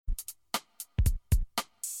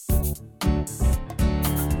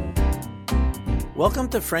Welcome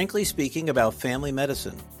to Frankly Speaking About Family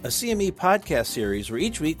Medicine, a CME podcast series where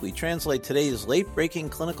each week we translate today's late-breaking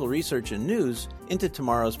clinical research and news into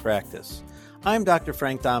tomorrow's practice. I'm Dr.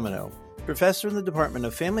 Frank Domino, professor in the Department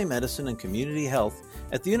of Family Medicine and Community Health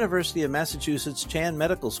at the University of Massachusetts Chan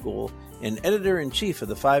Medical School and editor-in-chief of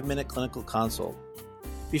the 5-Minute Clinical Consult.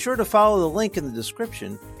 Be sure to follow the link in the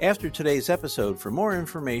description after today's episode for more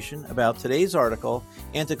information about today's article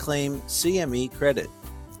and to claim CME credit.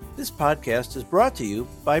 This podcast is brought to you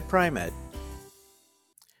by Pri-Med.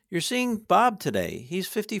 You're seeing Bob today. He's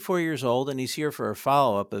 54 years old and he's here for a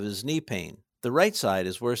follow-up of his knee pain. The right side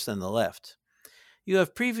is worse than the left. You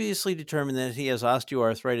have previously determined that he has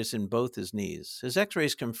osteoarthritis in both his knees. His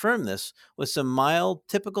x-rays confirm this with some mild,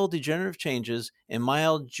 typical degenerative changes and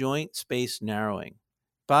mild joint space narrowing.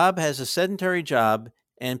 Bob has a sedentary job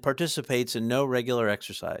and participates in no regular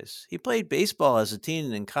exercise. He played baseball as a teen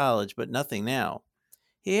and in college, but nothing now.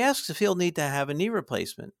 He asks if he'll need to have a knee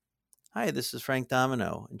replacement. Hi, this is Frank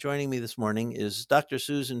Domino, and joining me this morning is Dr.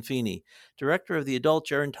 Susan Feeney, Director of the Adult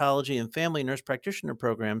Gerontology and Family Nurse Practitioner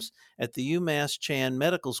Programs at the UMass Chan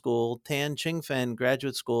Medical School, Tan Ching Fen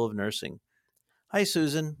Graduate School of Nursing. Hi,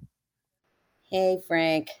 Susan. Hey,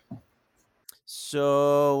 Frank.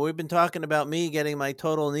 So we've been talking about me getting my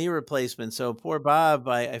total knee replacement. So poor Bob,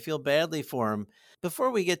 I feel badly for him.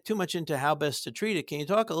 Before we get too much into how best to treat it, can you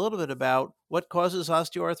talk a little bit about what causes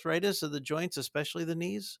osteoarthritis of the joints, especially the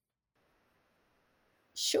knees?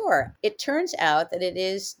 Sure. It turns out that it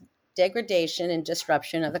is degradation and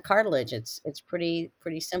disruption of the cartilage. It's pretty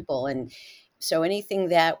simple. And so anything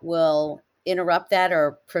that will interrupt that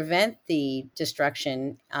or prevent the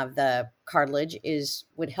destruction of the cartilage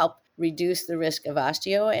would help reduce the risk of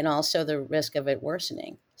osteo and also the risk of it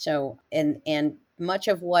worsening. So and much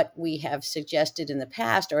of what we have suggested in the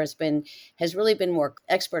past or has really been more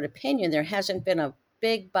expert opinion. There hasn't been a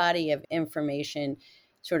big body of information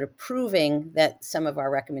sort of proving that some of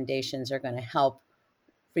our recommendations are going to help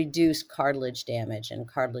reduce cartilage damage and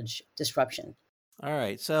cartilage disruption. All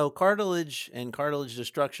right. So cartilage and cartilage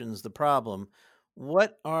destruction is the problem.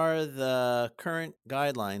 What are the current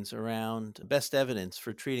guidelines around best evidence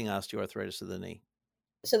for treating osteoarthritis of the knee?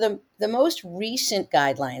 So the most recent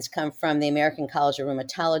guidelines come from the American College of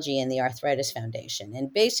Rheumatology and the Arthritis Foundation.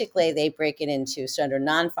 And basically they break it into sort of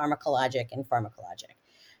non-pharmacologic and pharmacologic.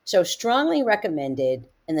 So strongly recommended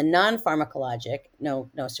in the non-pharmacologic,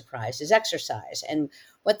 no surprise, is exercise. And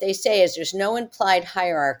what they say is there's no implied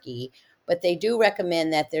hierarchy, but they do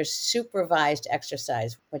recommend that there's supervised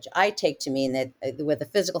exercise, which I take to mean that with a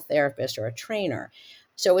physical therapist or a trainer.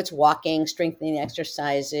 So it's walking, strengthening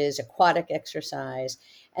exercises, aquatic exercise.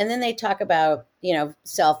 And then they talk about,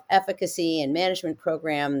 self-efficacy and management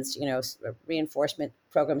programs, reinforcement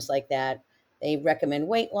programs like that. They recommend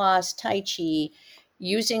weight loss, Tai Chi,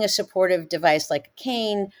 using a supportive device like a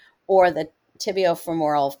cane or the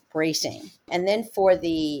tibiofemoral bracing. And then for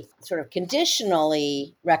the sort of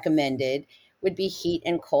conditionally recommended would be heat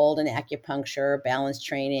and cold and acupuncture, balance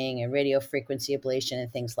training and radiofrequency ablation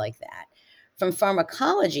and things like that. From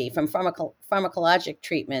pharmacology, pharmacologic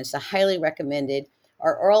treatments, the highly recommended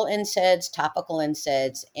are oral NSAIDs, topical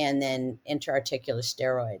NSAIDs, and then intra-articular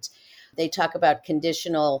steroids. They talk about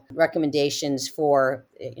conditional recommendations for,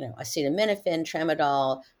 acetaminophen,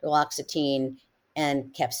 tramadol, duloxetine,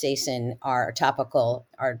 and capsaicin are topical,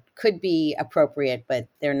 could be appropriate, but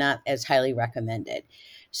they're not as highly recommended.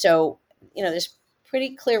 So, there's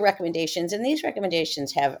pretty clear recommendations, and these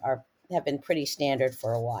recommendations have been pretty standard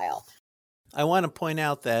for a while. I want to point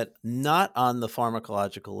out that not on the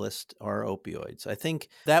pharmacological list are opioids. I think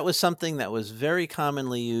that was something that was very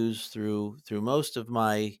commonly used through most of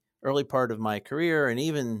my early part of my career and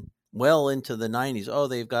even well into the 90s. Oh,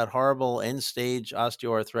 they've got horrible end-stage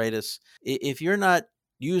osteoarthritis. If you're not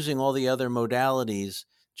using all the other modalities,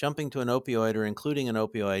 jumping to an opioid or including an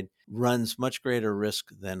opioid runs much greater risk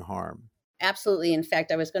than harm. Absolutely. In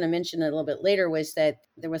fact, I was going to mention a little bit later was that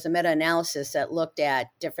there was a meta-analysis that looked at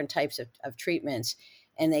different types of treatments,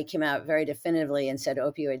 and they came out very definitively and said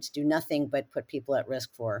opioids do nothing but put people at risk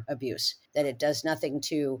for abuse, that it does nothing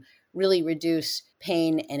to really reduce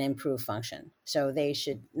pain and improve function. So they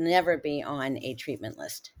should never be on a treatment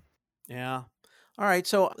list. Yeah. All right.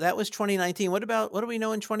 So that was 2019. What do we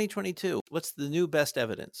know in 2022? What's the new best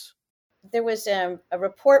evidence? There was a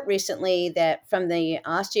report recently that from the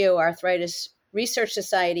Osteoarthritis Research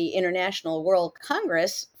Society International World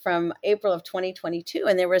Congress from April of 2022,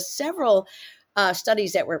 and there were several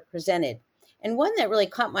studies that were presented. And one that really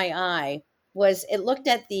caught my eye was it looked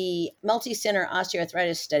at the multi-center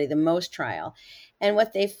osteoarthritis study, the MOST trial, and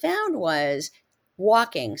what they found was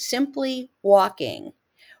simply walking,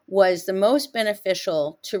 was the most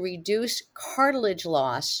beneficial to reduce cartilage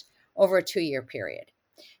loss over a 2-year period.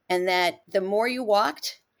 And that the more you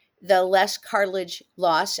walked, the less cartilage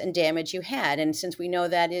loss and damage you had. And since we know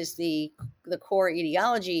that is the core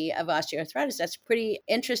etiology of osteoarthritis, that's pretty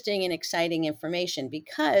interesting and exciting information,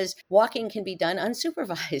 because walking can be done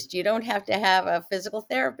unsupervised. You don't have to have a physical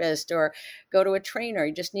therapist or go to a trainer.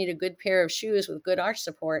 You just need a good pair of shoes with good arch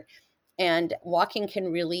support. And walking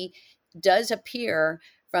can really does appear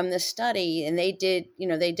from the study, and they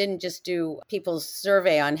didn't just do people's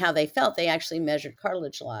survey on how they felt, they actually measured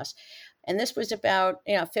cartilage loss. And this was about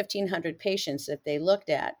 1,500 patients that they looked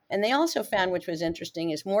at. And they also found, which was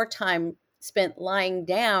interesting, is more time spent lying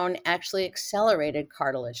down actually accelerated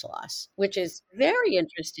cartilage loss, which is very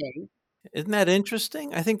interesting. Isn't that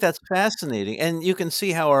interesting? I think that's fascinating. And you can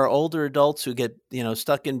see how our older adults who get,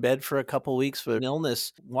 stuck in bed for a couple weeks with an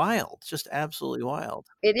illness, wild, just absolutely wild.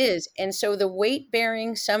 It is. And so the weight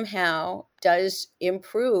bearing somehow does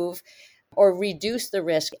improve or reduce the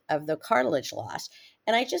risk of the cartilage loss.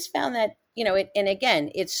 And I just found that, and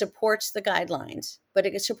again, it supports the guidelines, but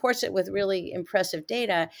it supports it with really impressive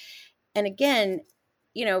data. And again,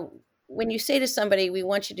 when you say to somebody, we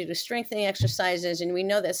want you to do strengthening exercises, and we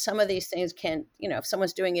know that some of these things can, if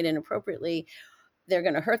someone's doing it inappropriately, they're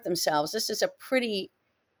going to hurt themselves. This is a pretty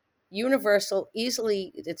universal,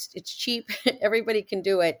 easily, it's cheap. Everybody can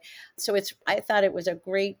do it. So I thought it was a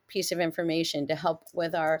great piece of information to help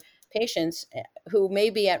with our patients who may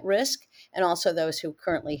be at risk, and also those who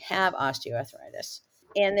currently have osteoarthritis.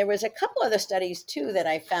 And there was a couple other studies too that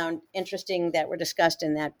I found interesting that were discussed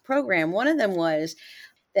in that program. One of them was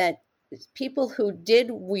that people who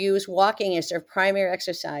did use walking as their primary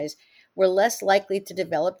exercise were less likely to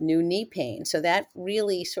develop new knee pain. So that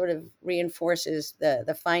really sort of reinforces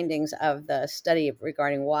the findings of the study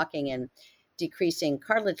regarding walking and decreasing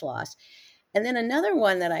cartilage loss. And then another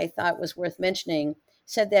one that I thought was worth mentioning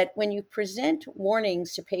said that when you present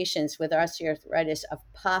warnings to patients with osteoarthritis of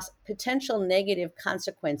potential negative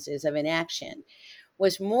consequences of inaction,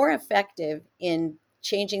 was more effective in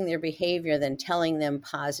changing their behavior than telling them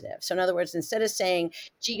positive. So in other words, instead of saying,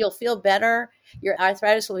 gee, you'll feel better, your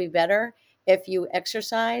arthritis will be better if you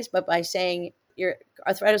exercise, but by saying your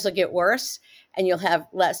arthritis will get worse and you'll have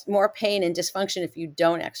more pain and dysfunction if you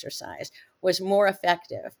don't exercise, was more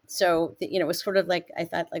effective. So, it was sort of like, I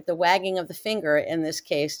thought, like the wagging of the finger in this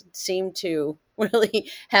case seemed to really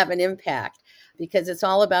have an impact, because it's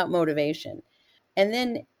all about motivation. And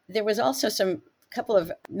then there was also couple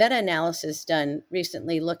of meta-analysis done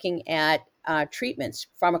recently looking at treatments,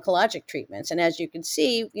 pharmacologic treatments. And as you can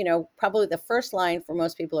see, probably the first line for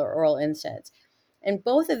most people are oral NSAIDs. And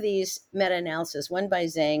both of these meta-analyses, one by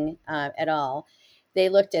Zhang et al., they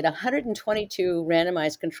looked at 122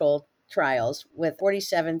 randomized controlled trials with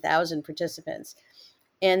 47,000 participants.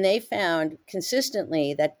 And they found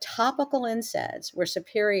consistently that topical NSAIDs were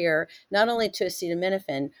superior not only to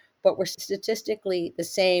acetaminophen, but were statistically the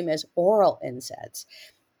same as oral NSAIDs.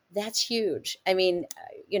 That's huge. I mean,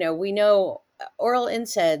 we know oral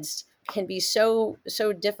NSAIDs can be so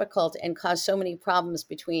difficult and cause so many problems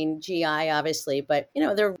between GI, obviously, but,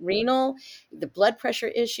 the renal, the blood pressure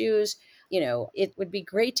issues, it would be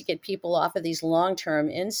great to get people off of these long-term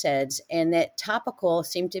NSAIDs, and that topical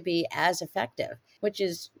seemed to be as effective, which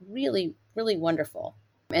is really, really wonderful.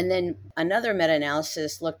 And then another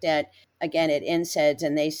meta-analysis looked at NSAIDs,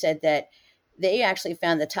 and they said that they actually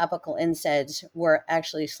found the topical NSAIDs were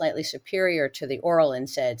actually slightly superior to the oral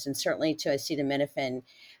NSAIDs, and certainly to acetaminophen.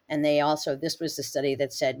 And this was the study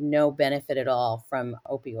that said no benefit at all from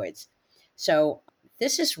opioids. So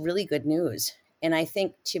this is really good news. And I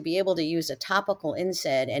think to be able to use a topical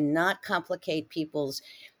NSAID and not complicate people's,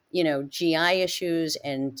 GI issues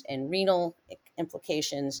and renal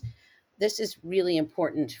implications, this is really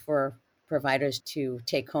important for providers to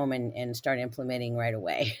take home and start implementing right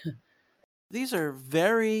away. These are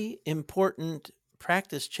very important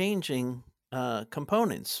practice-changing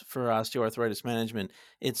components for osteoarthritis management.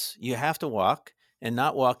 You have to walk, and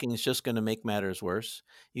not walking is just going to make matters worse.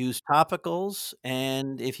 Use topicals,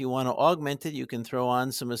 and if you want to augment it, you can throw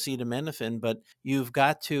on some acetaminophen, but you've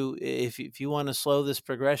got to, if you want to slow this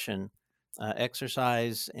progression,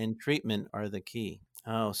 exercise and treatment are the key.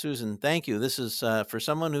 Oh, Susan, thank you. This is for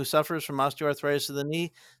someone who suffers from osteoarthritis of the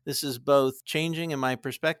knee. This is both changing in my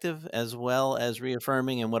perspective as well as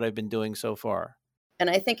reaffirming in what I've been doing so far. And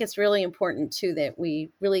I think it's really important, too, that we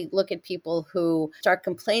really look at people who start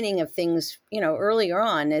complaining of things, earlier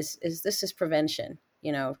on as this is prevention,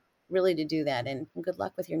 really to do that. And good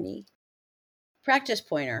luck with your knee. Practice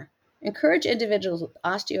pointer. Encourage individuals with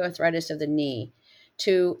osteoarthritis of the knee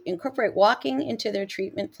to incorporate walking into their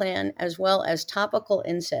treatment plan as well as topical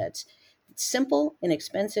NSAIDs. It's simple,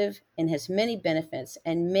 inexpensive, and has many benefits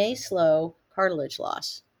and may slow cartilage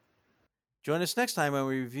loss. Join us next time when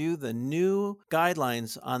we review the new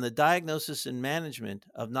guidelines on the diagnosis and management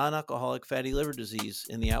of non-alcoholic fatty liver disease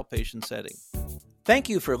in the outpatient setting. Thank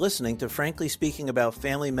you for listening to Frankly Speaking About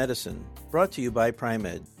Family Medicine, brought to you by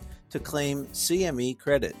Pri-Med. To claim CME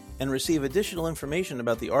credit and receive additional information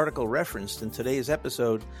about the article referenced in today's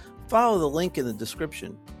episode, follow the link in the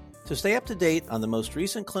description. To stay up to date on the most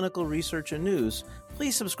recent clinical research and news,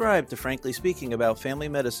 please subscribe to Frankly Speaking About Family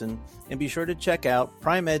Medicine and be sure to check out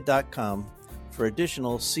Pri-Med.com for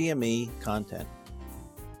additional CME content.